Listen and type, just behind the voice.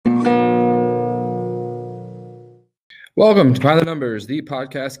Welcome to By the Numbers, the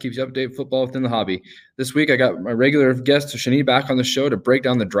podcast keeps you up to date football within the hobby. This week, I got my regular guest, Shani, back on the show to break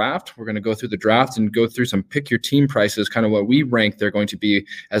down the draft. We're going to go through the draft and go through some pick your team prices, kind of what we rank they're going to be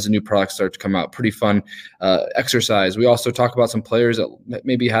as the new products start to come out. Pretty fun exercise. We also talk about some players that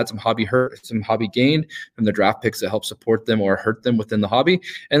maybe had some hobby gain from the draft picks that help support them or hurt them within the hobby.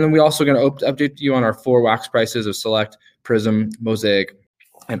 And then we also going to update you on our 4 wax prices of Select, Prism, Mosaic,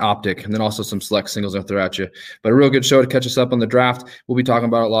 and Optic, and then also some select singles I'll throw at you. But a real good show to catch us up on the draft. We'll be talking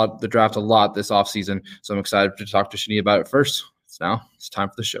about the draft a lot this offseason, so I'm excited to talk to Shani about it first. So now it's time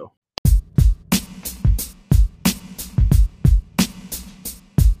for the show.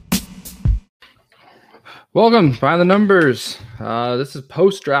 Welcome, By the Numbers. This is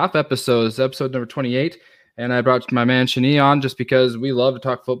post-draft episode. This is episode number 28, and I brought my man Shani on just because we love to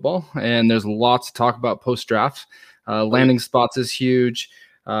talk football, and there's lots to talk about post-draft. Landing spots is huge.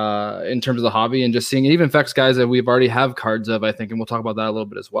 In terms of the hobby, and just seeing it even affects guys that we've already have cards of, I think, and we'll talk about that a little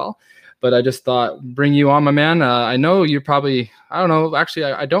bit as well. But I just thought bring you on, my man. I know you're probably, I don't know, actually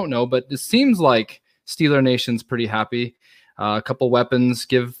I don't know, but it seems like Steeler Nation's pretty happy. A couple weapons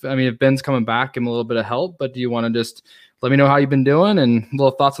if Ben's coming back, give him a little bit of help. But do you want to just let me know how you've been doing and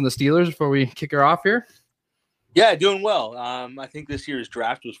little thoughts on the Steelers before we kick her off here? Yeah, doing well. I think this year's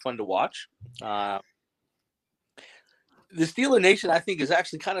draft was fun to watch. The Steeler Nation, I think, is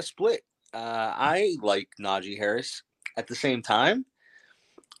actually kind of split. I like Najee Harris. At the same time,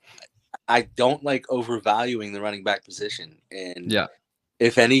 I don't like overvaluing the running back position. And yeah,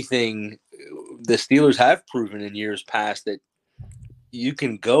 if anything, the Steelers have proven in years past that you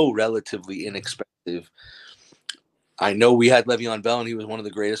can go relatively inexpensive. I know we had Le'Veon Bell, and he was one of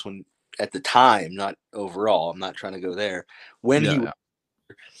the greatest when at the time, not overall. I'm not trying to go there.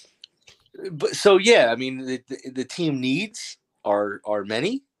 But so, yeah, I mean, the team needs are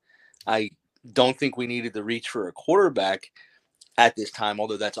many. I don't think we needed to reach for a quarterback at this time,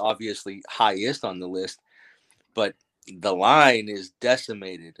 although that's obviously highest on the list. But the line is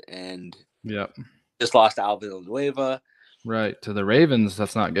decimated, and just lost Alvin Villanueva. Right, to the Ravens.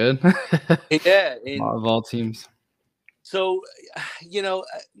 That's not good. Yeah. Of all teams. So,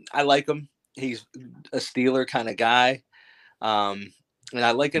 I like him. He's a Steeler kind of guy. And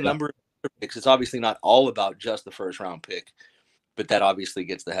I like a number of picks. It's obviously not all about just the first round pick, but that obviously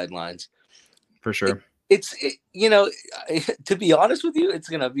gets the headlines for sure. To be honest with you, it's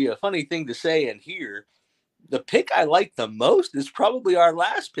going to be a funny thing to say and hear. The pick I like the most is probably our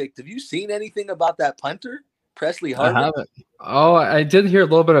last pick. Have you seen anything about that punter, Presley Harvin? I haven't. Oh, I did hear a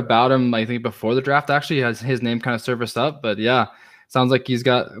little bit about him. I think before the draft, actually, has his name kind of surfaced up. But yeah, sounds like he's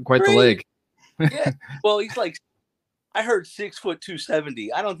got quite the leg. Yeah. Well, he's like, I heard 6 foot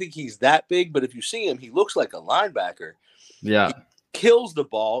 270. I don't think he's that big, but if you see him, he looks like a linebacker. Yeah. He kills the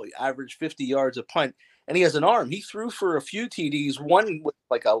ball. He averaged 50 yards a punt, and he has an arm. He threw for a few TDs, one with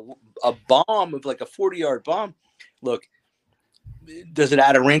like a bomb of like a 40-yard bomb. Look, does it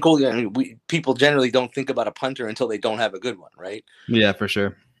add a wrinkle? I mean, people generally don't think about a punter until they don't have a good one, right? Yeah, for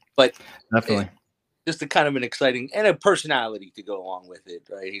sure. But definitely. Just a kind of an exciting and a personality to go along with it,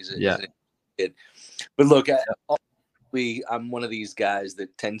 right? He's a kid. But look, I'm one of these guys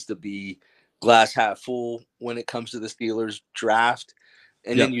that tends to be glass half full when it comes to the Steelers draft.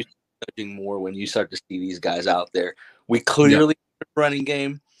 And then you start judging more when you start to see these guys out there. We clearly running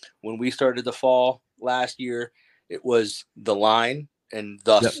game. When we started the fall last year, it was the line and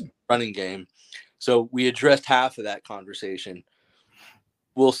thus running game. So we addressed half of that conversation.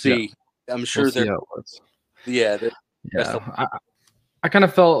 We'll see. I'm sure I kind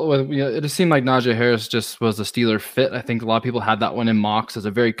of felt with it just seemed like Najee Harris just was a Steeler fit. I think a lot of people had that one in mocks as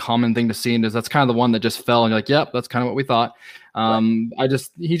a very common thing to see, and that's kind of the one that just fell. And you're like, yep, that's kind of what we thought.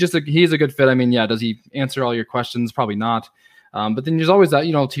 He's a good fit. I mean, does he answer all your questions? Probably not. But then there's always that,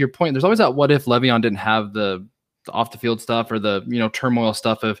 to your point, there's always that what if Le'Veon didn't have the off the field stuff or the turmoil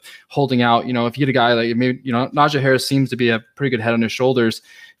stuff of holding out. If you get a guy like maybe Najee Harris seems to be a pretty good head on his shoulders.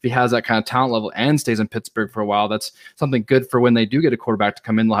 If he has that kind of talent level and stays in Pittsburgh for a while, that's something good for when they do get a quarterback to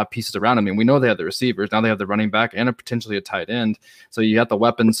come in. They'll have pieces around him. I mean, we know they have the receivers. Now they have the running back and potentially a tight end. So you got the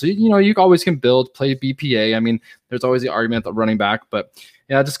weapons. So, you always can play BPA. I mean, there's always the argument of running back. But,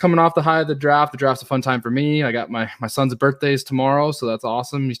 yeah, just coming off the high of the draft. The draft's a fun time for me. I got my son's birthday's tomorrow, so that's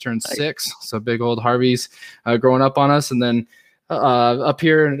awesome. He's turned 6. So big old Harvey's growing up on us. And then up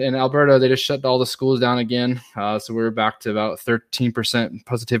here in Alberta, they just shut all the schools down again. So we're back to about 13%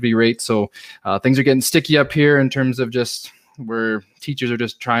 positivity rate. So things are getting sticky up here in terms of just where teachers are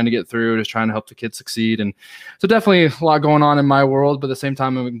just trying to get through, just trying to help the kids succeed. And so definitely a lot going on in my world, but at the same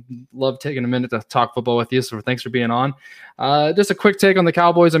time, I would love taking a minute to talk football with you. So thanks for being on. Just a quick take on the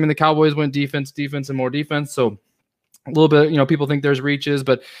Cowboys. I mean, the Cowboys went defense, and more defense. So a little bit, people think there's reaches,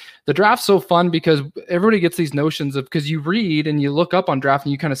 but the draft's so fun because everybody gets these notions of, because you read and you look up on draft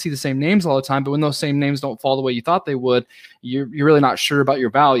and you kind of see the same names all the time, but when those same names don't fall the way you thought they would, you're really not sure about your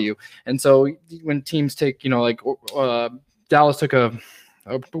value. And so when teams take, Dallas took a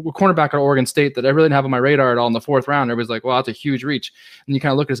cornerback at Oregon State that I really didn't have on my radar at all in the fourth round. Everybody's like, well, that's a huge reach. And you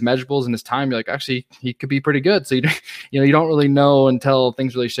kind of look at his measurables and his time. You're like, actually, he could be pretty good. So, you don't really know until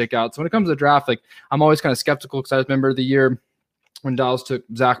things really shake out. So when it comes to draft, like, I'm always kind of skeptical because I remember the year when Dallas took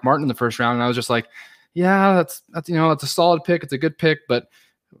Zach Martin in the first round. And I was just like, yeah, that's it's a solid pick. It's a good pick, but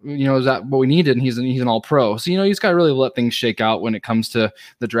is that what we needed? And he's an all pro. So, you just got to really let things shake out when it comes to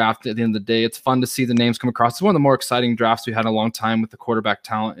the draft. At the end of the day, it's fun to see the names come across. It's one of the more exciting drafts we had in a long time with the quarterback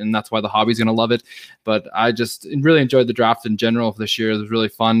talent. And that's why the hobby's going to love it. But I just really enjoyed the draft in general this year. It was really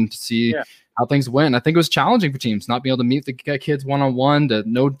fun to see how things went. I think it was challenging for teams not being able to meet the kids one-on-one, to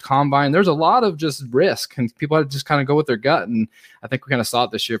no combine. There's a lot of just risk, and people had to just kind of go with their gut. And I think we kind of saw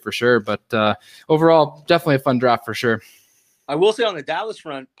it this year for sure. But overall, definitely a fun draft for sure. I will say on the Dallas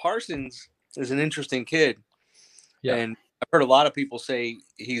front, Parsons is an interesting kid. Yeah. And I've heard a lot of people say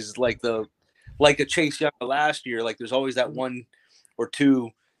he's like a Chase Young last year. Like, there's always that one or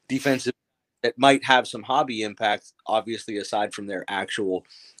two defensive that might have some hobby impact, obviously, aside from their actual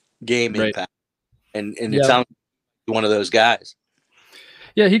game impact. And it sounds like one of those guys.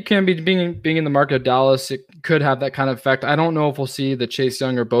 Yeah, he can be being in the market of Dallas. It could have that kind of effect. I don't know if we'll see the Chase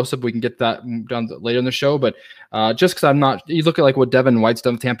Young or Bosa. We can get that done later in the show. But just because I'm not, you look at like what Devin White's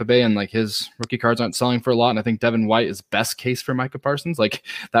done with Tampa Bay, and like his rookie cards aren't selling for a lot. And I think Devin White is best case for Micah Parsons. Like,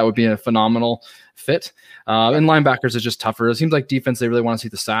 that would be a phenomenal fit. And linebackers is just tougher. It seems like defense, they really want to see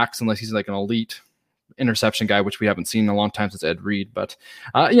the sacks unless he's like an elite interception guy, which we haven't seen in a long time since Ed Reed. But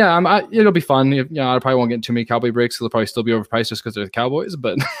it'll be fun. I probably won't get too many Cowboy breaks. They'll probably still be overpriced just because they're the Cowboys.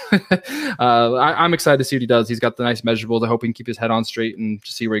 But I'm excited to see what he does. He's got the nice measurables. I hope he can keep his head on straight and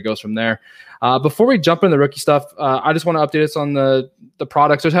just see where he goes from there. Before we jump into the rookie stuff, I just want to update us on the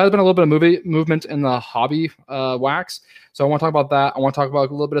products. There has been a little bit of movement in the hobby wax. So I want to talk about that. I want to talk about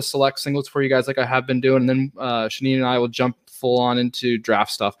a little bit of select singles for you guys, like I have been doing. And then Shanine and I will jump full on into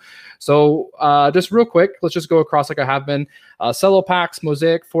draft stuff. So just real quick, let's just go across like I have been. Cello packs,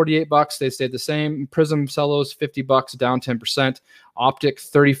 Mosaic, $48. They stayed the same. Prism cellos, $50, down 10%. Optic,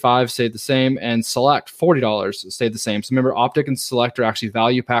 $35, stayed the same. And Select, $40, stayed the same. So remember, Optic and Select are actually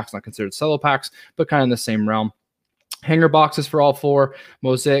value packs, not considered cello packs, but kind of in the same realm. Hanger boxes for all four.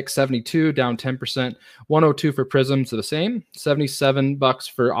 Mosaic, $72, down 10%. $102 for Prism, so the same.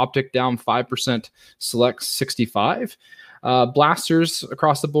 $77 for Optic, down 5%. Select, $65. Blasters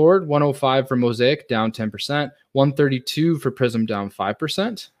across the board, $105 for Mosaic, down 10%. $132 for Prism, down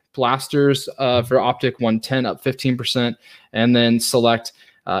 5%. Blasters for Optic, $110, up 15%. And then Select,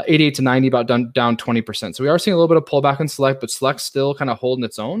 88 to 90, about down 20%. So we are seeing a little bit of pullback in Select, but Select's still kind of holding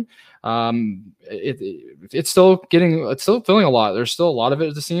its own. It's still filling a lot. There's still a lot of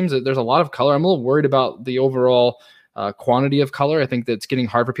it seems. There's a lot of color. I'm a little worried about the overall quantity of color. I think that it's getting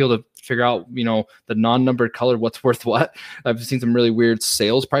hard for people to figure out, the non-numbered color, what's worth what. I've seen some really weird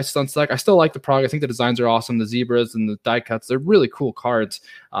sales prices on Select. I still like the product. I think the designs are awesome. The zebras and the die cuts, they're really cool cards.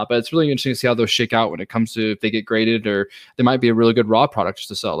 But it's really interesting to see how those shake out when it comes to if they get graded, or they might be a really good raw product just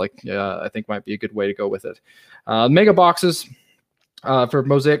to sell. I think might be a good way to go with it. Mega boxes. For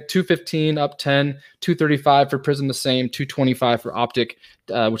Mosaic, $215, up 10, $235 for Prism, the same, $225 for Optic,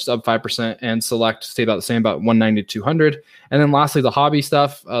 which is up 5%, and Select stay about the same, about $190 to $200. And then lastly, the hobby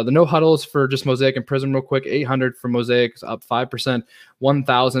stuff, the no huddles for just Mosaic and Prism real quick, $800 for Mosaic, up 5%,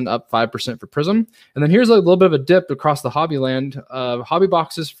 $1,000 up 5% for Prism. And then here's a little bit of a dip across the hobby land. Hobby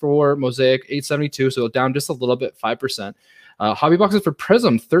boxes for Mosaic, $872, so down just a little bit, 5%. Hobby boxes for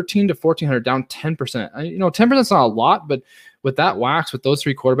Prism, $1,300 to $1,400, down 10%. 10% is not a lot, but with that wax, with those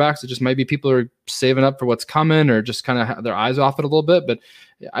three quarterbacks, it just might be people are saving up for what's coming, or just kind of have their eyes off it a little bit. But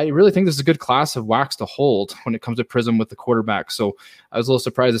I really think this is a good class of wax to hold when it comes to Prism with the quarterback. So I was a little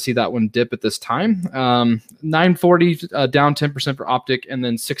surprised to see that one dip at this time. $940 down 10% for Optic, and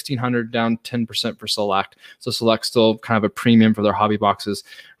then $1,600 down 10% for Select. So Select still kind of a premium for their hobby boxes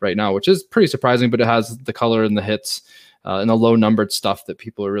right now, which is pretty surprising, but it has the color and the hits and the low numbered stuff that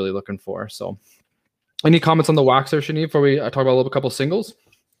people are really looking for. So any comments on the wax there, Shani, before we talk about a couple singles?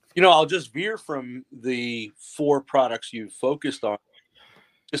 I'll just veer from the four products you focused on.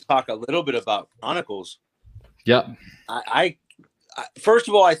 Just talk a little bit about Chronicles. Yeah. I first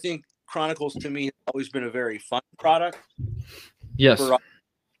of all, I think Chronicles to me has always been a very fun product. Yes.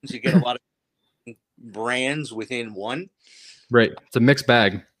 You get a lot of brands within one. Right. It's a mixed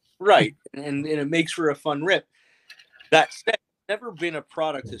bag. Right. And it makes for a fun rip. That said, never been a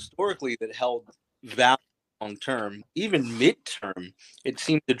product historically that held value long term, even midterm, it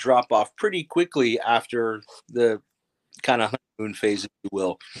seemed to drop off pretty quickly after the kind of honeymoon phase, if you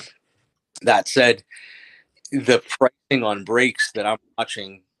will. That said, the pricing on breaks that I'm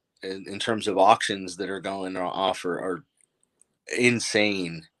watching in terms of auctions that are going off are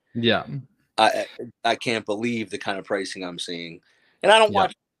insane. Yeah. I can't believe the kind of pricing I'm seeing. And I don't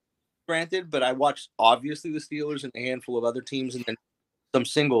watch, granted, but I watch obviously the Steelers and a handful of other teams and then some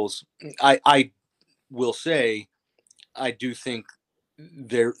singles. I will say I do think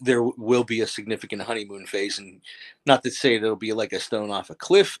there will be a significant honeymoon phase, and not to say it'll be like a stone off a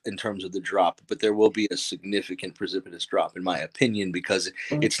cliff in terms of the drop, but there will be a significant precipitous drop in my opinion, because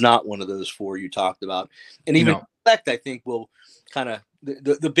it's not one of those four you talked about. And even Select, I think, will kind of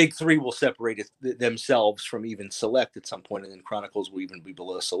the big three will separate themselves from even Select at some point, and then Chronicles will even be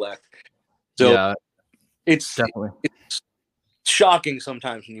below Select. So it's definitely it's shocking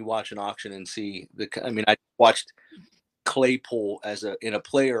sometimes when you watch an auction and see I watched Claypool in a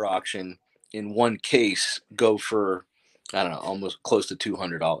player auction in one case go for, I don't know, almost close to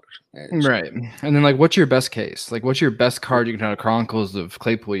 $200. Right. And then, like, what's your best case? Like, what's your best card you can have Chronicles of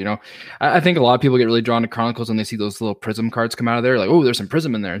Claypool? You know, I think a lot of people get really drawn to Chronicles when they see those little Prism cards come out of there. Like, oh, there's some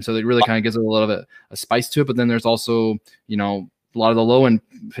Prism in there. And so it really kind of gives it a little bit of spice to it. But then there's also, you know, a lot of the low end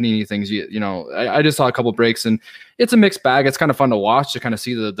Panini things. You know, I just saw a couple breaks, and it's a mixed bag. It's kind of fun to watch to kind of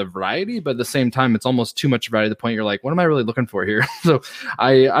see the variety, but at the same time, it's almost too much variety to the point you're like, what am I really looking for here? So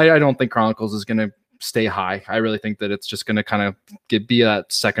I don't think Chronicles is going to stay high. I really think that it's just going to kind of be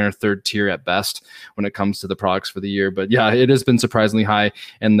that second or third tier at best when it comes to the products for the year. But yeah, it has been surprisingly high,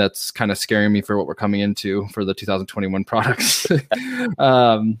 and that's kind of scaring me for what we're coming into for the 2021 products.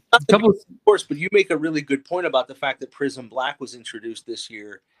 Of course, but you make a really good point about the fact that Prism Black was introduced this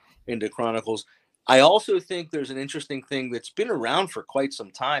year into Chronicles. I also think there's an interesting thing that's been around for quite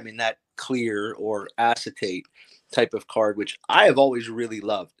some time in that clear or acetate type of card, which I have always really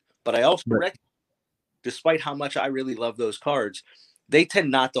loved. But I also recognize, despite how much I really love those cards, they tend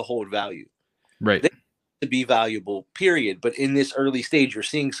not to hold value. Right. They tend to be valuable, period. But in this early stage, you're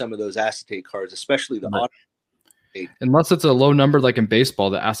seeing some of those acetate cards, especially the auto. Unless it's a low number, like in baseball,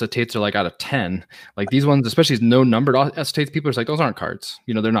 the acetates are like out of 10. Like these ones, especially no numbered acetates, people are like, those aren't cards.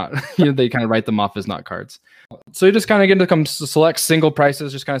 You know, they're not. You know, they kind of write them off as not cards. So you just kind of get to come select single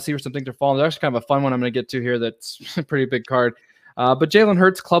prices, just kind of see where some things are falling. There's actually kind of a fun one I'm going to get to here. That's a pretty big card. But Jalen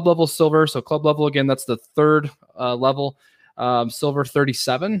Hurts, club level silver. So club level, again, that's the third level. Silver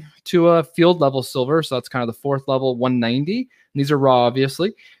 37 to a field level silver. So that's kind of the fourth level, 190. And these are raw,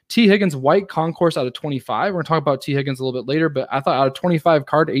 obviously. T. Higgins white concourse out of 25. We're going to talk about T. Higgins a little bit later, but I thought out of 25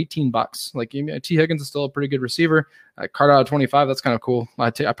 card, $18. Like T. Higgins is still a pretty good receiver. Card out of 25, that's kind of cool.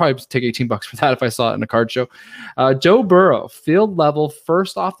 I'd probably take $18 for that if I saw it in a card show. Joe Burrow, field level,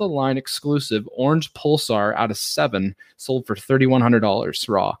 first off the line exclusive, orange pulsar out of 7, sold for $3,100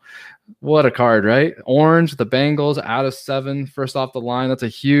 raw. What a card, right? Orange, the Bengals out of 7, first off the line. That's a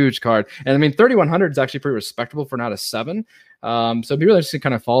huge card. And I mean, 3,100 is actually pretty respectable for an out of 7. So it'd be really interesting to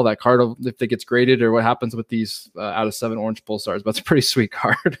kind of follow that card if it gets graded or what happens with these out of 7 orange pulsars. But it's a pretty sweet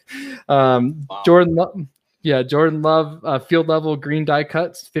card. Wow. Jordan Love, field level green die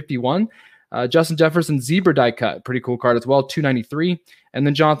cuts, 51. Justin Jefferson zebra die cut, pretty cool card as well, 293. And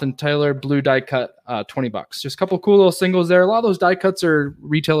then Jonathan Taylor blue die cut, $20. Just a couple cool little singles there. A lot of those die cuts are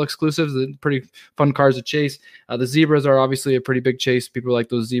retail exclusives, pretty fun cards to chase. The zebras are obviously a pretty big chase. People like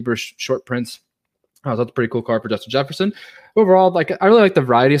those zebra short prints. That's a pretty cool card for Justin Jefferson. Overall, like I really like the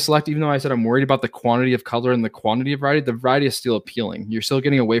variety of Select, even though I said I'm worried about the quantity of color and the quantity of variety. The variety is still appealing. You're still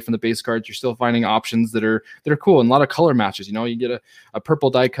getting away from the base cards. You're still finding options that are cool and a lot of color matches. You know, you get a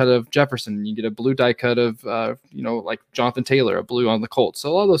purple die cut of Jefferson, you get a blue die cut of like Jonathan Taylor, a blue on the Colts. So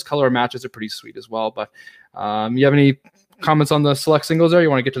a lot of those color matches are pretty sweet as well. But you have any comments on the Select singles there? You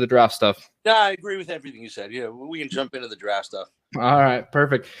want to get to the draft stuff? No, I agree with everything you said. Yeah, we can jump into the draft stuff. All right,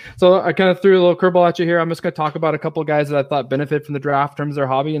 perfect. So I kind of threw a little curveball at you here. I'm just going to talk about a couple of guys that I thought benefit from the draft in terms of their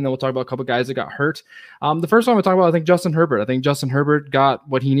hobby, and then we'll talk about a couple of guys that got hurt. The first one we'll talk about, I think, Justin Herbert. I think Justin Herbert got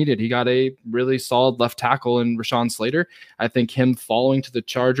what he needed. He got a really solid left tackle in Rashawn Slater. I think him falling to the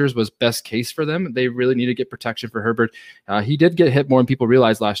Chargers was best case for them. They really need to get protection for Herbert. He did get hit more than people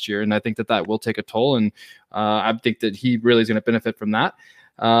realized last year, and I think that will take a toll, and I think that he really is going to benefit from that.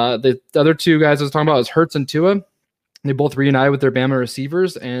 The other two guys I was talking about was Hurts and Tua. They both reunited with their Bama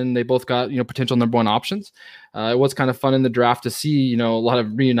receivers, and they both got, potential number one options. It was kind of fun in the draft to see, a lot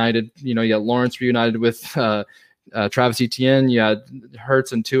of reunited, you got Lawrence reunited with, Travis Etienne, you had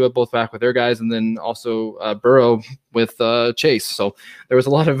Hurts and Tua both back with their guys, and then also Burrow with Chase. So there was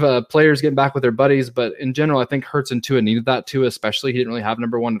a lot of players getting back with their buddies, but in general, I think Hurts and Tua needed that. Tua especially, he didn't really have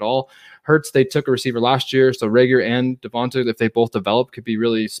number one at all. Hurts, they took a receiver last year, so Reagor and Devonta, if they both develop, could be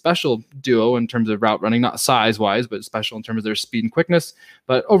really special duo in terms of route running, not size-wise, but special in terms of their speed and quickness.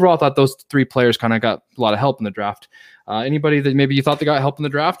 But overall, I thought those three players kind of got a lot of help in the draft. Anybody that maybe you thought they got help in the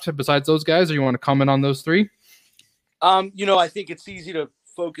draft besides those guys, or you want to comment on those three? I think it's easy to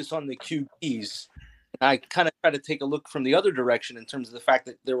focus on the QBs. And I kind of try to take a look from the other direction in terms of the fact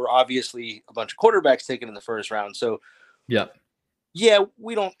that there were obviously a bunch of quarterbacks taken in the first round. So, yeah,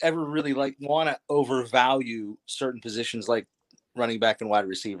 we don't ever really want to overvalue certain positions like running back and wide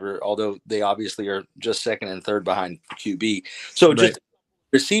receiver, although they obviously are just second and third behind QB. So just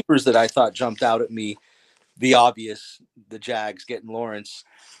receivers that I thought jumped out at me, the obvious, the Jags getting Lawrence,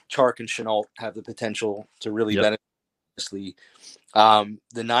 Chark and Shenault have the potential to really benefit. The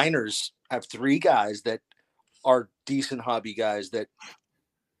Niners have three guys that are decent hobby guys that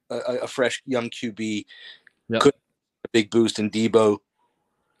a fresh young QB could a big boost in Debo,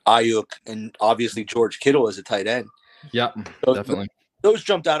 Ayuk, and obviously George Kittle as a tight end. Yeah, definitely. Those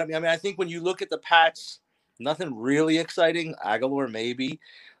jumped out at me. I mean, I think when you look at the Pats, nothing really exciting. Aguilar maybe.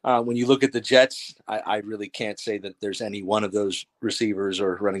 When you look at the Jets, I really can't say that there's any one of those receivers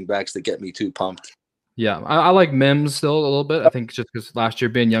or running backs that get me too pumped. Yeah, I like Mims still a little bit. I think just because last year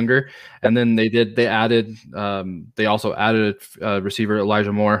being younger, and then they also added receiver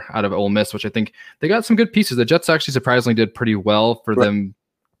Elijah Moore out of Ole Miss, which I think they got some good pieces. The Jets actually surprisingly did pretty well for them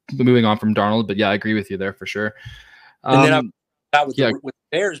moving on from Darnold. But yeah, I agree with you there for sure. And then I'm out with the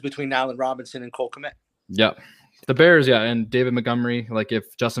Bears between Allen Robinson and Cole Kmet. Yeah. The Bears, and David Montgomery, like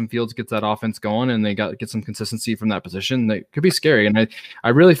if Justin Fields gets that offense going and they get some consistency from that position, they could be scary. And I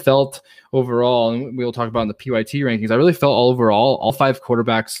really felt overall, and we'll talk about in the PYT rankings, I really felt overall all five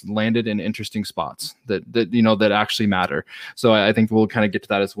quarterbacks landed in interesting spots that actually matter. So I think we'll kind of get to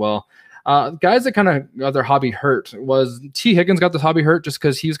that as well. Guys that kind of got their hobby hurt was T. Higgins got the hobby hurt just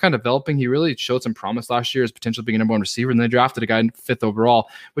because he was kind of developing. He really showed some promise last year as potential being a number one receiver, and they drafted a guy 5th overall,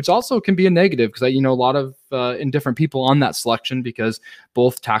 which also can be a negative because a lot of indifferent people on that selection because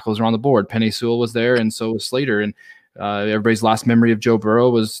both tackles are on the board. Penei Sewell was there, and so was Slater, and everybody's last memory of Joe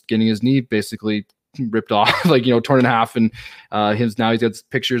Burrow was getting his knee basically ripped off, torn in half, and now he's got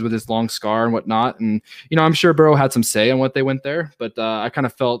pictures with his long scar and whatnot. And I'm sure Burrow had some say on what they went there, but I kind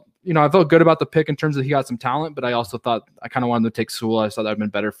of felt I felt good about the pick in terms of he got some talent, but I also thought I kind of wanted to take Sewell. I thought that would have been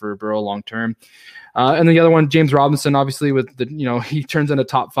better for Burrow long term. And the other one, James Robinson, obviously with he turns in a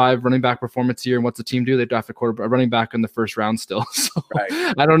top 5 running back performance here. And what's the team do? They draft a running back in the first round still. So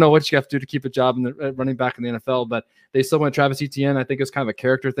I don't know what you have to do to keep a job in the running back in the NFL, but they still went Travis Etienne. I think it's kind of a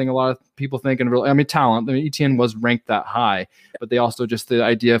character thing. A lot of people think, and talent. Etienne was ranked that high, but they also just the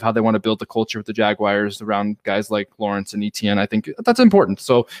idea of how they want to build the culture with the Jaguars around guys like Lawrence and Etienne. I think that's important.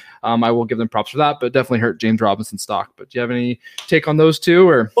 So I will give them props for that, but definitely hurt James Robinson's stock. But do you have any take on those two?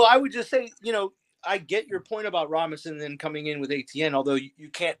 Or well, I would just say, I get your point about Robinson then coming in with Etienne, although you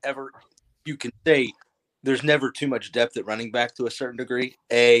can say there's never too much depth at running back to a certain degree,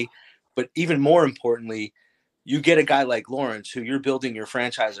 but even more importantly, you get a guy like Lawrence who you're building your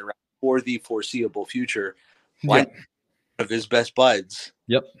franchise around for the foreseeable future. One of his best buds,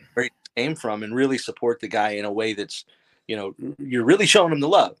 where he came from, and really support the guy in a way that's, you're really showing him the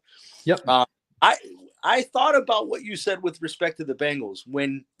love. I thought about what you said with respect to the Bengals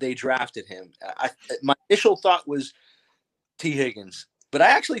when they drafted him. My initial thought was T. Higgins, but I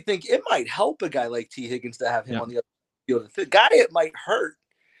actually think it might help a guy like T. Higgins to have him on the other field. The guy it might hurt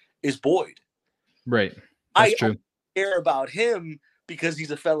is Boyd. Right. That's true. I care about him because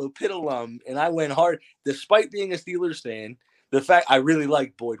he's a fellow Pitt alum, and I went hard despite being a Steelers fan. The fact I really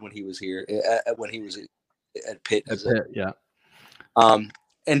liked Boyd when he was here, when he was at Pitt.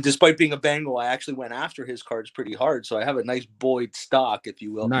 And despite being a Bengal, I actually went after his cards pretty hard. So I have a nice Boyd stock, if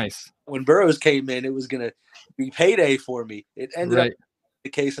you will. Nice. When Burrows came in, it was going to be payday for me. It ended up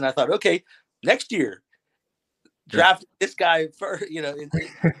the case, and I thought, okay, next year, draft this guy for, I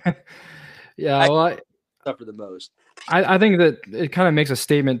suffer the most. I think that it kind of makes a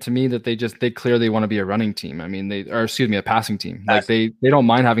statement to me that they clearly want to be a running team. I mean, a passing team. Like they don't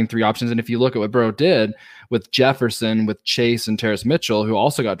mind having 3 options. And if you look at what Burrow did with Jefferson, with Chase and Terrace Mitchell, who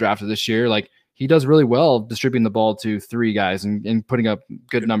also got drafted this year, like he does really well distributing the ball to 3 guys and putting up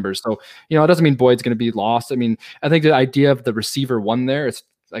good numbers. So, it doesn't mean Boyd's going to be lost. I mean, I think the idea of the receiver 1 there, it's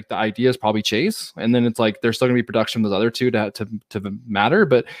like the idea is probably Chase, and then it's like there's still gonna be production with those other 2 to matter.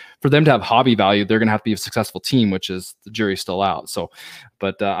 But for them to have hobby value, they're gonna have to be a successful team, which is the jury's still out. So,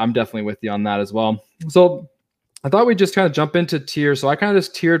 but I'm definitely with you on that as well. So I thought we'd just kind of jump into tiers. So I kind of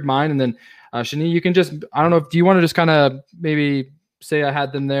just tiered mine, and then Shani, you can just, I don't know, do you want to just kind of maybe say I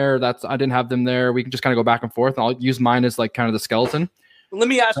had them there, I didn't have them there. We can just kind of go back and forth. I'll use mine as like kind of the skeleton. Let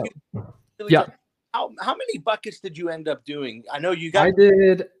me ask you. Really yeah. How many buckets did you end up doing? I know you got. I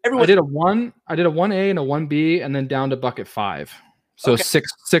did a 1A and a 1B, and then down to bucket 5. So okay.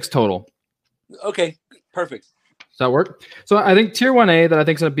 six total. Okay, perfect. Does that work? So I think tier 1A that I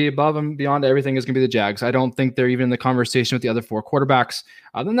think is going to be above and beyond everything is going to be the Jags. I don't think they're even in the conversation with the other 4 quarterbacks.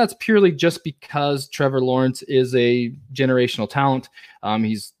 Then that's purely just because Trevor Lawrence is a generational talent.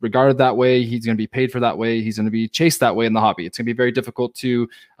 He's regarded that way. He's going to be paid for that way. He's going to be chased that way in the hobby. It's going to be very difficult to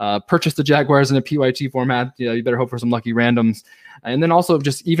purchase the Jaguars in a PYT format. You better hope for some lucky randoms. And then also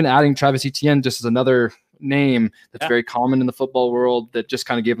just even adding Travis Etienne just as another name that's very common in the football world that just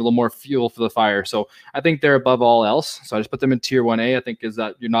kind of gave a little more fuel for the fire. So I think they're above all else. So I just put them in tier 1A. I think is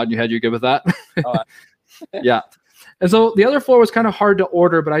that you're nodding your head. You're good with that? Yeah. And so the other 4 was kind of hard to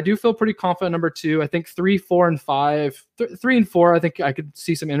order, but I do feel pretty confident number 2. I think 3, 4, and 5, 3 and 4, I think I could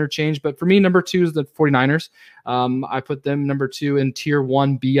see some interchange. But for me, number 2 is the 49ers. I put them number 2 in tier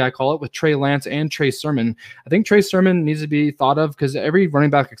 1B, I call it, with Trey Lance and Trey Sermon. I think Trey Sermon needs to be thought of because every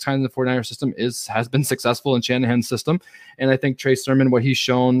running back kind in the 49ers system has been successful in Shanahan's system. And I think Trey Sermon, what he's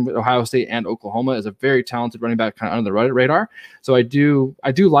shown with Ohio State and Oklahoma, is a very talented running back kind of under the radar. So I do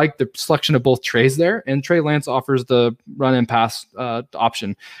like the selection of both Treys there. And Trey Lance offers the run and pass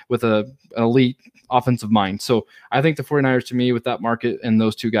option with an elite offensive mind. So I think the 49ers to me with that market and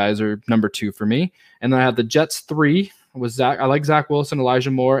those 2 guys are number 2 for me. And then I have the Jets 3 with Zach. I like Zach Wilson,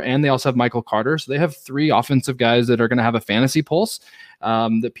 Elijah Moore, and they also have Michael Carter. So they have 3 offensive guys that are going to have a fantasy pulse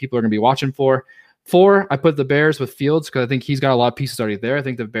that people are going to be watching for. 4, I put the Bears with Fields because I think he's got a lot of pieces already there. I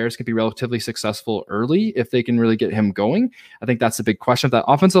think the Bears can be relatively successful early if they can really get him going. I think that's the big question. If that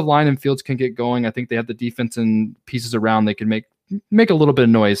offensive line and Fields can get going, I think they have the defense and pieces around. They can make a little bit of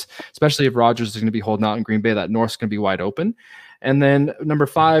noise, especially if Rodgers is going to be holding out in Green Bay. That North's going to be wide open. And then number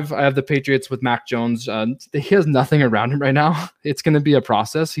 5, I have the Patriots with Mac Jones. He has nothing around him right now. It's going to be a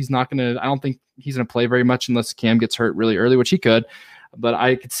process. I don't think he's going to play very much unless Cam gets hurt really early, which he could. But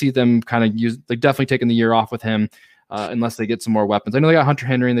I could see them kind of definitely taking the year off with him unless they get some more weapons. I know they got Hunter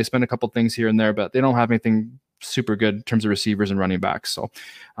Henry and they spend a couple things here and there, but they don't have anything super good in terms of receivers and running backs. So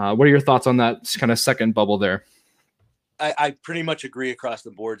what are your thoughts on that kind of second bubble there? I pretty much agree across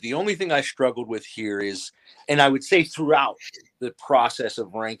the board. The only thing I struggled with here is, and I would say throughout the process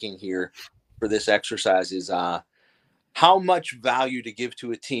of ranking here for this exercise is how much value to give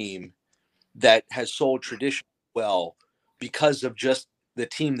to a team that has sold tradition well because of just the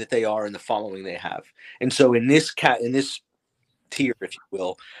team that they are and the following they have. And so in this tier, if you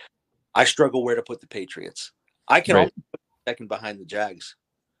will, I struggle where to put the Patriots. I can only put second behind the Jags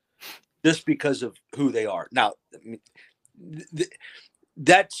just because of who they are. Now,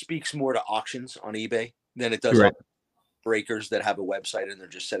 that speaks more to auctions on eBay than it does breakers that have a website and they're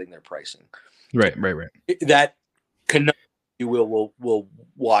just setting their pricing. Right. That you will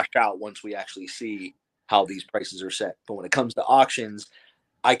wash out once we actually see how these prices are set. But when it comes to auctions,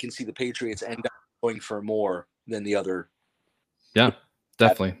 I can see the Patriots end up going for more than the other. Yeah,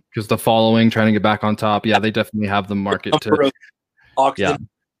 definitely. Because the following, trying to get back on top. Yeah, they definitely have the market to auction.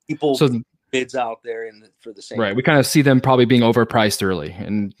 People bids out there for the same. Right. We kind of see them probably being overpriced early.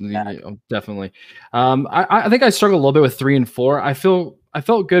 And definitely. I think I struggle a little bit with 3 and 4. I felt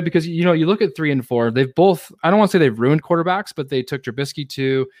good because, you look at 3 and 4, they've both, I don't want to say they've ruined quarterbacks, but they took Trubisky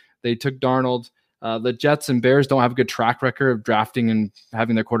too. They took Darnold. The Jets and Bears don't have a good track record of drafting and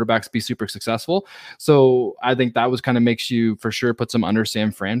having their quarterbacks be super successful. So I think that was kind of makes you for sure put some under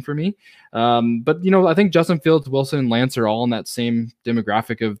San Fran for me. But I think Justin Fields, Wilson, and Lance are all in that same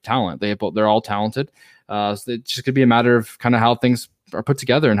demographic of talent. They're all talented. So it just could be a matter of kind of how things are put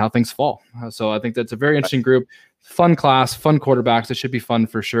together and how things fall. So I think that's a very interesting group, fun class, fun quarterbacks. It should be fun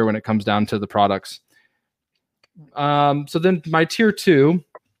for sure when it comes down to the products. So then my tier 2.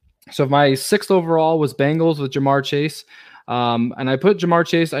 So my 6th overall was Bengals with Jamar Chase. And I put Jamar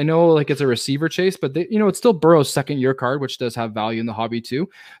Chase, I know like it's a receiver chase, but it's still Burrow's second year card, which does have value in the hobby too.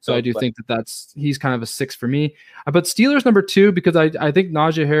 So I do think he's kind of a 6 for me. I put Steelers number 2 because I think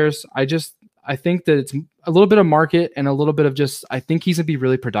Najee Harris, I think that it's a little bit of market and a little bit of I think he's going to be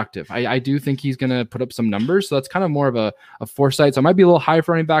really productive. I do think he's going to put up some numbers. So that's kind of more of a foresight. So I might be a little high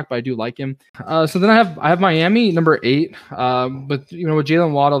for running back, but I do like him. So then I have Miami number 8. But with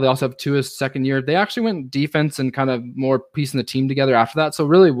Jalen Waddle, they also have Tua's second year. They actually went defense and kind of more piecing the team together after that. So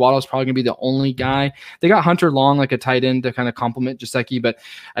really Waddle's probably going to be the only guy. They got Hunter Long, like a tight end to kind of complement Gesicki, but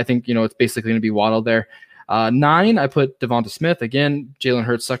I think, it's basically going to be Waddle there. 9, I put Devonta Smith. Again, Jalen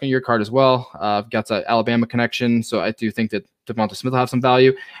Hurts second-year card as well. I've got the Alabama connection, so I do think that Devonta Smith will have some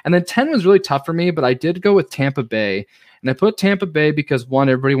value. And then 10 was really tough for me, but I did go with Tampa Bay. And I put Tampa Bay because, one,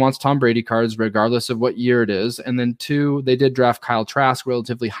 everybody wants Tom Brady cards regardless of what year it is. And then 2, they did draft Kyle Trask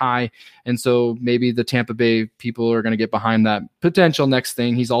relatively high. And so maybe the Tampa Bay people are going to get behind that potential next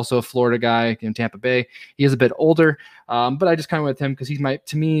thing. He's also a Florida guy in Tampa Bay. He is a bit older, but I just kind of went with him because he might,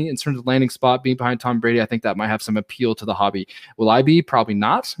 to me, in terms of landing spot, being behind Tom Brady, I think that might have some appeal to the hobby. Will I be? Probably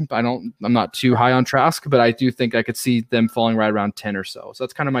not. I'm not too high on Trask, but I do think I could see them falling right around 10 or so. So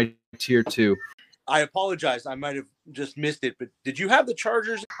that's kind of my tier 2. I apologize. I might have just missed it, but did you have the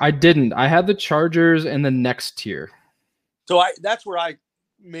Chargers? I didn't. I had the Chargers in the next tier. So that's where I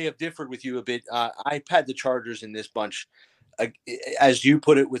may have differed with you a bit. I had the Chargers in this bunch, as you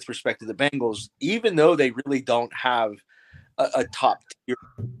put it, with respect to the Bengals, even though they really don't have a top tier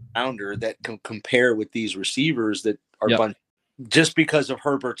rounder that can compare with these receivers that are bunch. Just because of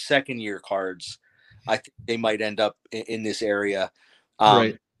Herbert's second-year cards, I think they might end up in this area.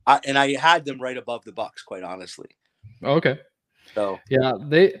 Right. I had them right above the Bucs, quite honestly. Okay. So yeah,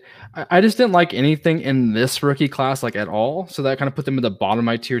 I just didn't like anything in this rookie class like at all. So that kind of put them at the bottom of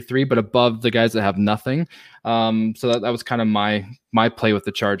my tier 3, but above the guys that have nothing. So that was kind of my play with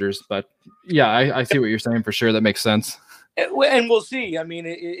the Chargers. But yeah, I see what you're saying for sure. That makes sense. And we'll see. I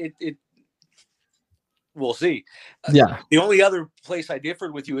mean, we'll see. Yeah. The only other place I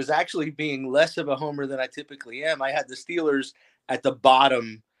differed with you is actually being less of a homer than I typically am. I had the Steelers at the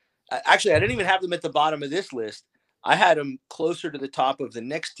bottom. Actually, I didn't even have them at the bottom of this list. I had them closer to the top of the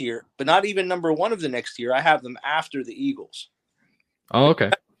next tier, but not even number 1 of the next tier. I have them after the Eagles. Oh,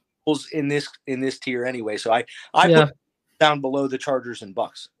 okay. In this tier anyway. So I put down below the Chargers and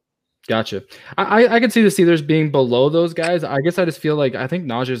Bucs. Gotcha. I can see the Steelers being below those guys. I guess I just feel like I think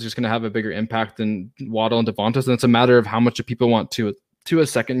Najee is just going to have a bigger impact than Waddle and Devonta, and it's a matter of how much do people want to a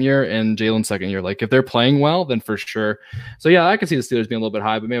second year and Jalen's second year. Like if they're playing well, then for sure. So yeah, I can see the Steelers being a little bit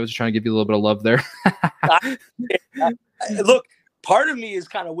high, but maybe I was just trying to give you a little bit of love there. Look, part of me is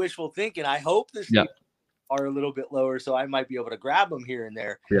kind of wishful thinking. I hope the Steelers are a little bit lower, so I might be able to grab them here and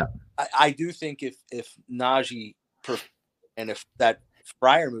there. Yeah, I do think if Najee and if that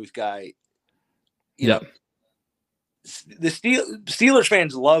Freiermuth guy, you know, the Steelers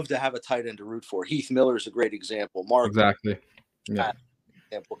fans love to have a tight end to root for. Heath Miller is a great example. Mark, exactly. Yeah.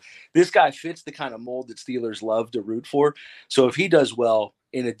 This guy fits the kind of mold that Steelers love to root for. So if he does well,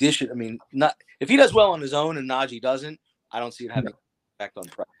 in addition, I mean, if he does well on his own and Najee doesn't, I don't see it having an effect on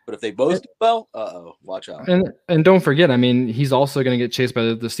price. But if they both do well, watch out. And don't forget, I mean, he's also going to get chased by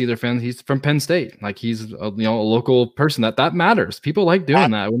the Steeler fans. He's from Penn State. Like he's a local person. That matters. People like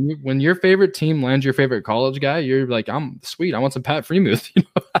doing that. When your favorite team lands your favorite college guy, you're like, I'm sweet. I want some Pat Freiermuth.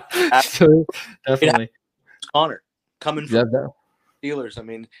 So definitely. Connor coming from Steelers. I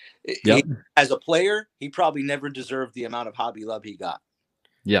mean, as a player, he probably never deserved the amount of hobby love he got.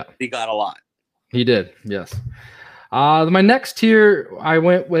 Yeah. He got a lot. He did. Yes. My next tier, I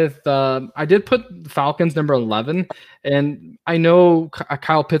went with, I did put Falcons number 11, and I know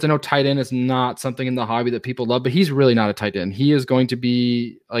Kyle Pitts, I know tight end is not something in the hobby that people love, but he's really not a tight end. He is going to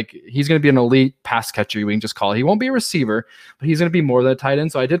be an elite pass catcher, we can just call it. He won't be a receiver, but he's going to be more than a tight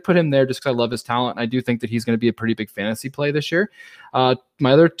end. So I did put him there just because I love his talent. And I do think that he's going to be a pretty big fantasy play this year.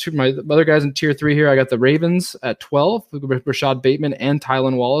 My other guys in tier 3 here, I got the Ravens at 12, Rashad Bateman and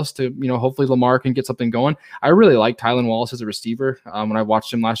Tylan Wallace to, hopefully Lamar can get something going. I really like Tylan Wallace as a receiver. When I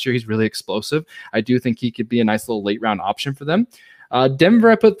watched him last year, he's really explosive. I do think he could be a nice little late round option for them. Denver,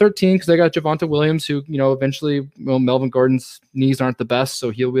 I put 13 because I got Javonte Williams, who, eventually, Melvin Gordon's knees aren't the best, so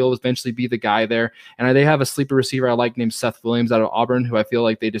he will eventually be the guy there. And they have a sleeper receiver I like named Seth Williams out of Auburn, who I feel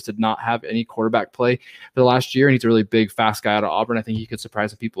like they just did not have any quarterback play for the last year, and he's a really big, fast guy out of Auburn. I think he could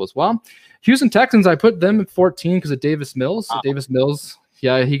surprise some people as well. Houston Texans, I put them at 14 because of Davis Mills. So Davis Mills, he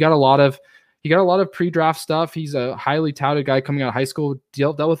got a lot of pre-draft stuff. He's a highly touted guy coming out of high school,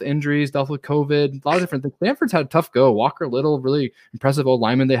 dealt with injuries, dealt with COVID, a lot of different things. Stanford's had a tough go. Walker Little, really impressive old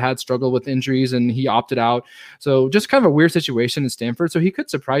lineman they had, struggled with injuries, and he opted out. So just kind of a weird situation in Stanford. So he could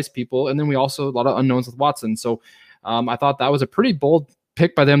surprise people. And then we also, a lot of unknowns with Watson. So I thought that was a pretty bold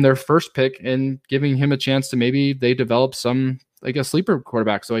pick by them, their first pick, and giving him a chance to maybe they develop some, like a sleeper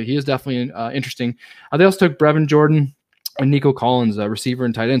quarterback. So he is definitely interesting. They also took Brevin Jordan and Nico Collins, a receiver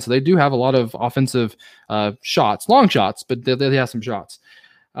and tight end. So they do have a lot of offensive shots, long shots, but they have some shots.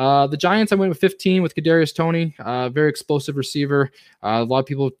 The Giants, I went with 15 with Kadarius Toney, very explosive receiver. A lot of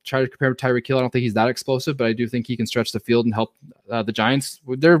people try to compare him to Tyreek Hill. I don't think he's that explosive, but I do think he can stretch the field and help the Giants.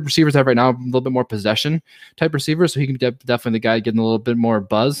 Their receivers have right now a little bit more possession type receivers, so he can definitely the guy getting a little bit more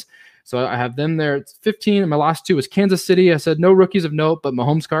buzz. So I have them there. It's 15. And my last two was Kansas City. I said no rookies of note, but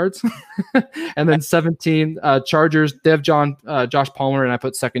Mahomes cards. And then 17, Chargers, Josh Palmer, and I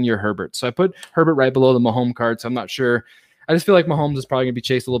put second year Herbert. So I put Herbert right below the Mahomes card. So I'm not sure. I just feel like Mahomes is probably going to be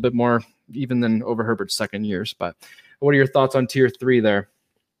chased a little bit more even than over Herbert's second years. But what are your thoughts on tier 3 there?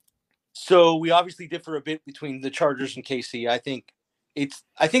 So we obviously differ a bit between the Chargers and KC. I think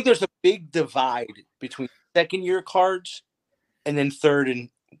there's a big divide between second year cards and then third and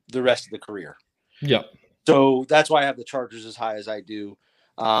the rest of the career. Yeah. So that's why I have the Chargers as high as I do.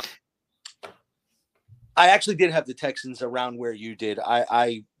 I actually did have the Texans around where you did.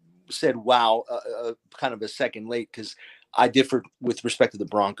 I said, wow, kind of a second late because I differed with respect to the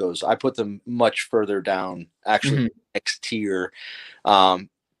Broncos. I put them much further down, actually, next tier. I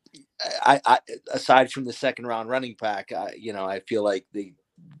aside from the second round running back, I feel like they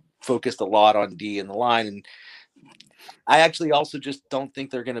focused a lot on D in the line, and I actually also just don't think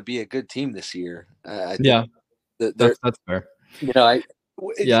they're going to be a good team this year. That's fair.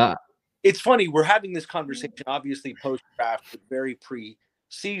 It's funny. We're having this conversation, obviously post draft, but very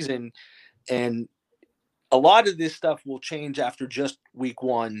pre-season, and a lot of this stuff will change after just week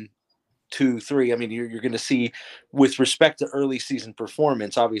 1, 2, 3. I mean, you're going to see with respect to early season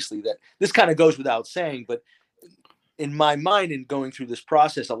performance, obviously that this kind of goes without saying, but in my mind and going through this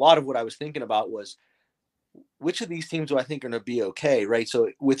process, a lot of what I was thinking about was which of these teams do I think are going to be okay, right? So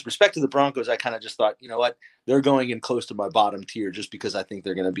with respect to the Broncos, I kind of just thought, you know what, they're going in close to my bottom tier just because I think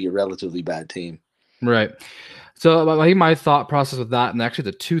they're going to be a relatively bad team. Right. So I think my thought process with that, and actually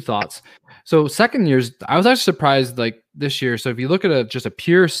the two thoughts. So second years, I was actually surprised like this year. So if you look at just a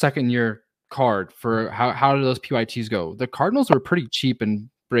pure second year card for how do those PYTs go? The Cardinals were pretty cheap in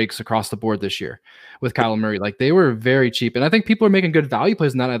breaks across the board this year with Kyler Murray. Like they were very cheap. And I think people are making good value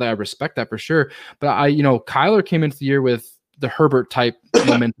plays in that. I respect that for sure. But Kyler came into the year with the Herbert type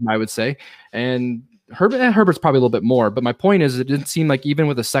momentum, I would say. And Herbert's probably a little bit more, but my point is it didn't seem like even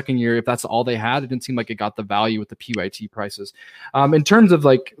with a second year, if that's all they had, it didn't seem like it got the value with the PYT prices. In terms of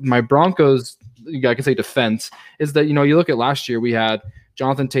like my Broncos, I can say defense is that, you look at last year, we had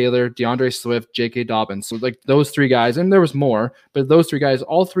Jonathan Taylor, DeAndre Swift, J.K. Dobbins. So like those three guys, and there was more, but those three guys,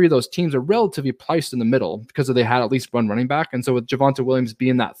 all three of those teams are relatively priced in the middle because they had at least one running back. And so with Javonte Williams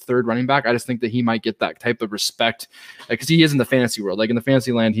being that third running back, I just think that he might get that type of respect because he is in the fantasy world. Like in the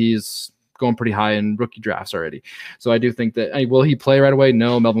fantasy land, he's going pretty high in rookie drafts already. So I do think that, will he play right away?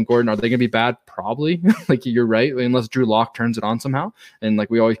 No. Melvin Gordon, are they going to be bad? Probably. Like you're right. Unless Drew Lock turns it on somehow. And like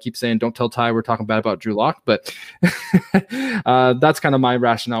we always keep saying, don't tell Ty we're talking bad about Drew Lock, but that's kind of my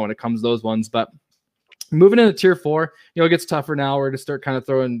rationale when it comes to those ones. But moving into tier 4, it gets tougher now. We're to start kind of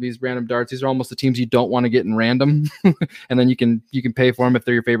throwing these random darts. These are almost the teams you don't want to get in random. And then you can pay for them if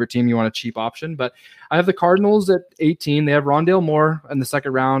they're your favorite team. You want a cheap option. But I have the Cardinals at 18. They have Rondale Moore in the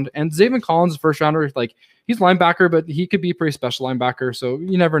second round. And Zaven Collins, the first rounder, like he's linebacker, but he could be a pretty special linebacker. So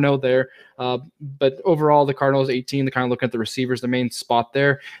you never know there. But overall, the Cardinals 18, they're kind of looking at the receivers, the main spot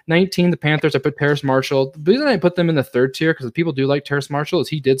there. 19, the Panthers, I put Terrace Marshall. The reason I put them in the third tier, because people do like Terrace Marshall, is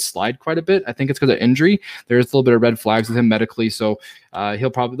he did slide quite a bit. I think it's because of injury. There's a little bit of red flags with him medically. So they'll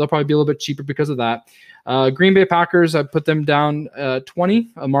probably be a little bit cheaper because of that. Green Bay Packers, I put them down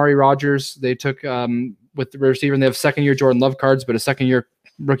 20. Amari Rodgers, they took with the receiver, and they have second-year Jordan Love cards, but a second-year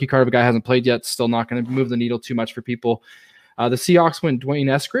rookie card of a guy hasn't played yet, still not going to move the needle too much for people. The Seahawks went Dwayne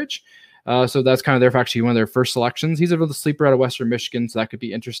Eskridge. So that's kind of actually one of their first selections. He's a little sleeper out of Western Michigan, so that could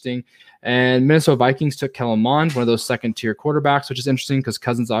be interesting. And Minnesota Vikings took Kellen Mond, one of those second-tier quarterbacks, which is interesting because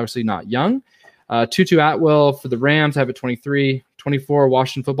Cousins obviously not young. Tutu Atwell for the Rams, I have it 23. 24,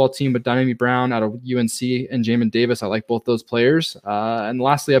 Washington football team with Dynamite Brown out of UNC and Jamin Davis. I like both those players. And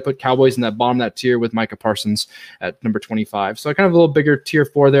lastly, I put Cowboys in that bottom of that tier with Micah Parsons at number 25. So I kind of a little bigger tier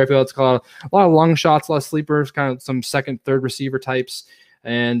 4 there. I feel it's got a lot of long shots, a lot of sleepers, kind of some second, third receiver types.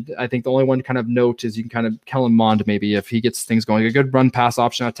 And I think the only one kind of note is you can kind of Kellen Mond maybe if he gets things going. A good run pass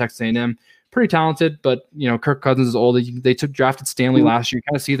option at Texas A&M. Pretty talented, but Kirk Cousins is old. They drafted Stanley last year. You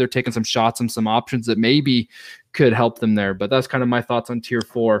kind of see they're taking some shots and some options that maybe could help them there. But that's kind of my thoughts on tier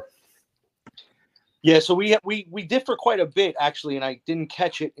 4. Yeah, so we differ quite a bit actually, and I didn't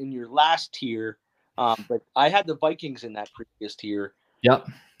catch it in your last tier, but I had the Vikings in that previous tier. Yep,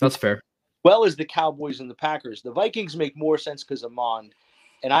 that's fair. Well as the Cowboys and the Packers. The Vikings make more sense because of Mond,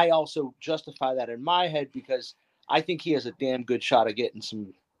 and I also justify that in my head because I think he has a damn good shot of getting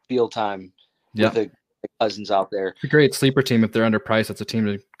some field time with the Cousins out there. It's a great sleeper team if they're underpriced. That's a team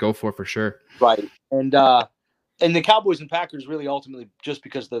to go for sure. Right. And the Cowboys and Packers really ultimately just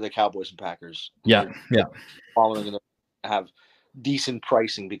because they're the Cowboys and Packers. Yeah. Following and have decent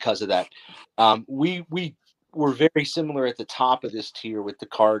pricing because of that. We were very similar at the top of this tier with the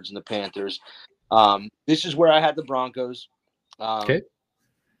Cards and the Panthers. This is where I had the Broncos. Okay.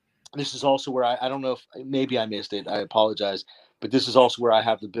 This is also where I don't know if maybe I missed it. I apologize. But this is also where I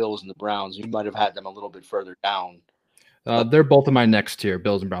have the Bills and the Browns. You might have had them a little bit further down. They're both in my next tier,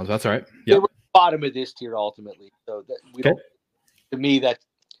 Bills and Browns. That's all right. Yeah. They were bottom of this tier ultimately. So to me, that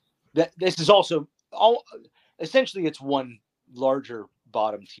this is also essentially it's one larger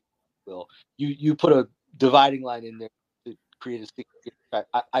bottom tier. Will you put a dividing line in there to create a stick?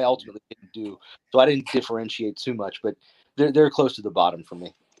 I ultimately didn't do, so I didn't differentiate too much, but they're close to the bottom for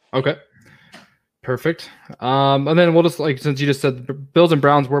me. Okay. Perfect. And then we'll just since you just said the Bills and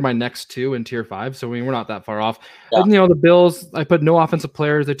Browns were my next two in tier 5, so we're not that far off. Yeah. And, the Bills, I put no offensive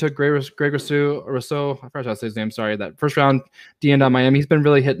players. They took Greg Rousseau. I forgot to say his name. Sorry, that first round D-end on Miami. He's been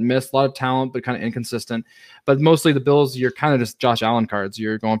really hit and miss. A lot of talent, but kind of inconsistent. But mostly the Bills, you're kind of just Josh Allen cards.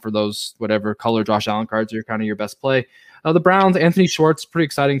 You're going for those whatever color Josh Allen cards. You're kind of your best play. The Browns, Anthony Schwartz, pretty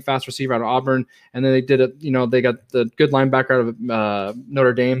exciting, fast receiver out of Auburn. And then they did it, they got the good linebacker out of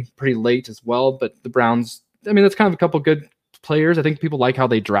Notre Dame pretty late as well. But the Browns, that's kind of a couple good players. I think people like how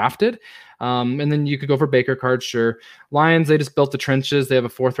they drafted. And then you could go for Baker cards, sure. Lions, they just built the trenches. They have a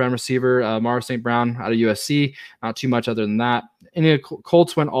 4th-round receiver, Mara St. Brown out of USC. Not too much other than that. And the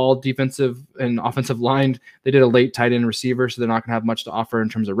Colts went all defensive and offensive line. They did a late tight end receiver, so they're not going to have much to offer in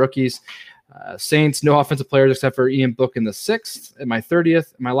terms of rookies. Saints, no offensive players except for Ian Book in the 6th. At my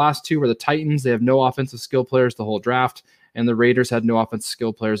 30th, my last two were the Titans. They have no offensive skill players the whole draft. And the Raiders had no offensive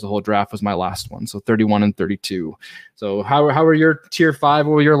skill players the whole draft was my last one. So 31 and 32. So how are your tier 5?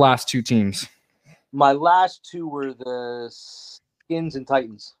 What were your last two teams? My last two were the Skins and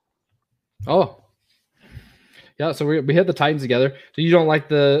Titans. Oh. Yeah, so we hit the Titans together. So you don't like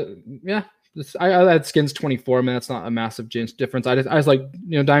I had Skins 24. Man, that's not a massive difference. I was like,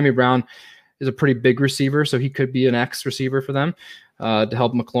 Dyami Brown is a pretty big receiver, so he could be an X receiver for them to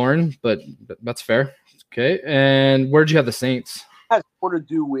help McLaurin, but that's fair. Okay, and where did you have the Saints? It has more to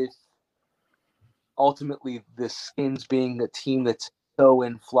do with ultimately the Skins being a team that's so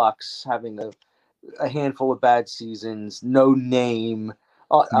in flux, having a handful of bad seasons, no name.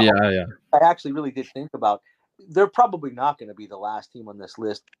 Yeah. I actually really did think about they're probably not going to be the last team on this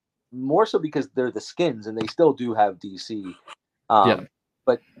list, more so because they're the Skins and they still do have DC.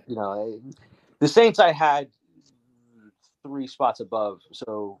 But, the Saints I had 3 spots above,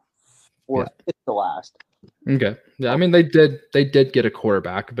 so 4th is the last. Okay. Yeah, they did get a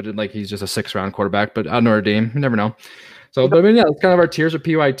quarterback, but he's just a 6th-round quarterback, but at Notre Dame, you never know. So, but it's kind of our tiers of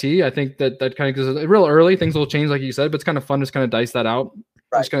PYT. I think that kind of gives real early. Things will change, like you said, but it's kind of fun to just kind of dice that out.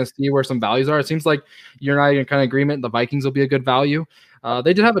 Right. Just kind of see where some values are. It seems like you're and I in kind of agreement. The Vikings will be a good value.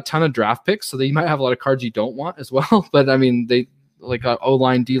 They did have a ton of draft picks, so they might have a lot of cards you don't want as well. But they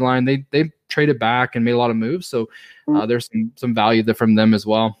O-line, D-line, they traded back and made a lot of moves. So there's some value there from them as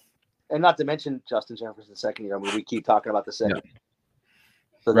well. And not to mention Justin Jefferson's second year. We keep talking about the second. Yeah.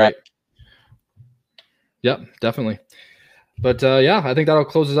 So right. Yep, definitely. But I think that'll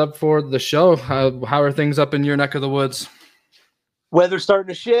close us up for the show. How are things up in your neck of the woods? Weather's starting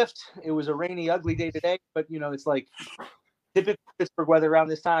to shift. It was a rainy, ugly day today, but it's like typical Pittsburgh weather around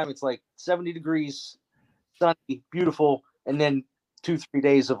this time. It's like 70 degrees, sunny, beautiful, and then 2-3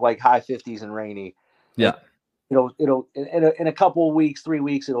 days of high 50s and rainy. Yeah. It'll in a couple of weeks, 3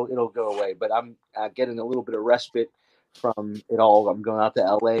 weeks, it'll go away. But I'm getting a little bit of respite from it all. I'm going out to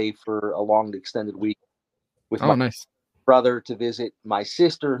LA for a long extended week with my brother to visit my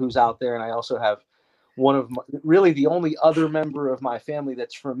sister who's out there, and I also have really the only other member of my family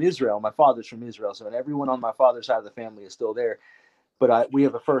that's from Israel. My father's from Israel, so everyone on my father's side of the family is still there. But we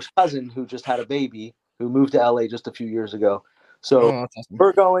have a first cousin who just had a baby who moved to LA just a few years ago. So that's awesome.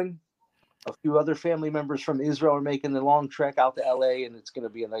 We're going. A few other family members from Israel are making the long trek out to LA, and it's going to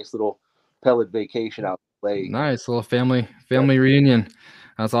be a nice little pellet vacation out in LA. Nice little family reunion.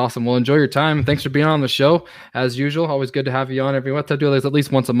 That's awesome. Well, enjoy your time. Thanks for being on the show as usual. Always good to have you on every month. I do this at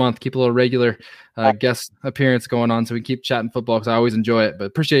least once a month. Keep a little regular guest appearance going on so we keep chatting football because I always enjoy it. But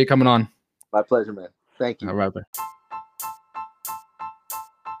appreciate you coming on. My pleasure, man. Thank you. All right, man.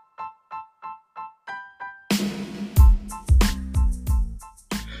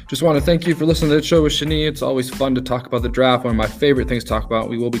 Just want to thank you for listening to the show with Shani. It's always fun to talk about the draft. One of my favorite things to talk about.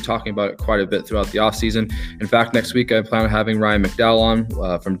 We will be talking about it quite a bit throughout the offseason. In fact, next week I plan on having Ryan McDowell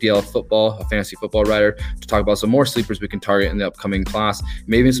on from DL Football, a fantasy football writer, to talk about some more sleepers we can target in the upcoming class.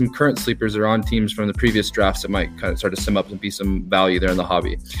 Maybe some current sleepers that are on teams from the previous drafts that might kind of start to sim up and be some value there in the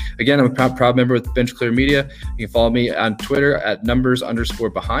hobby. Again, I'm a proud member with Bench Clear Media. You can follow me on Twitter at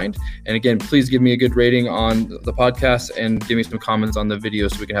 @numbers_behind. And again, please give me a good rating on the podcast and give me some comments on the video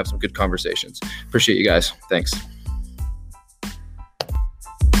so we can have have some good conversations. Appreciate you guys. Thanks.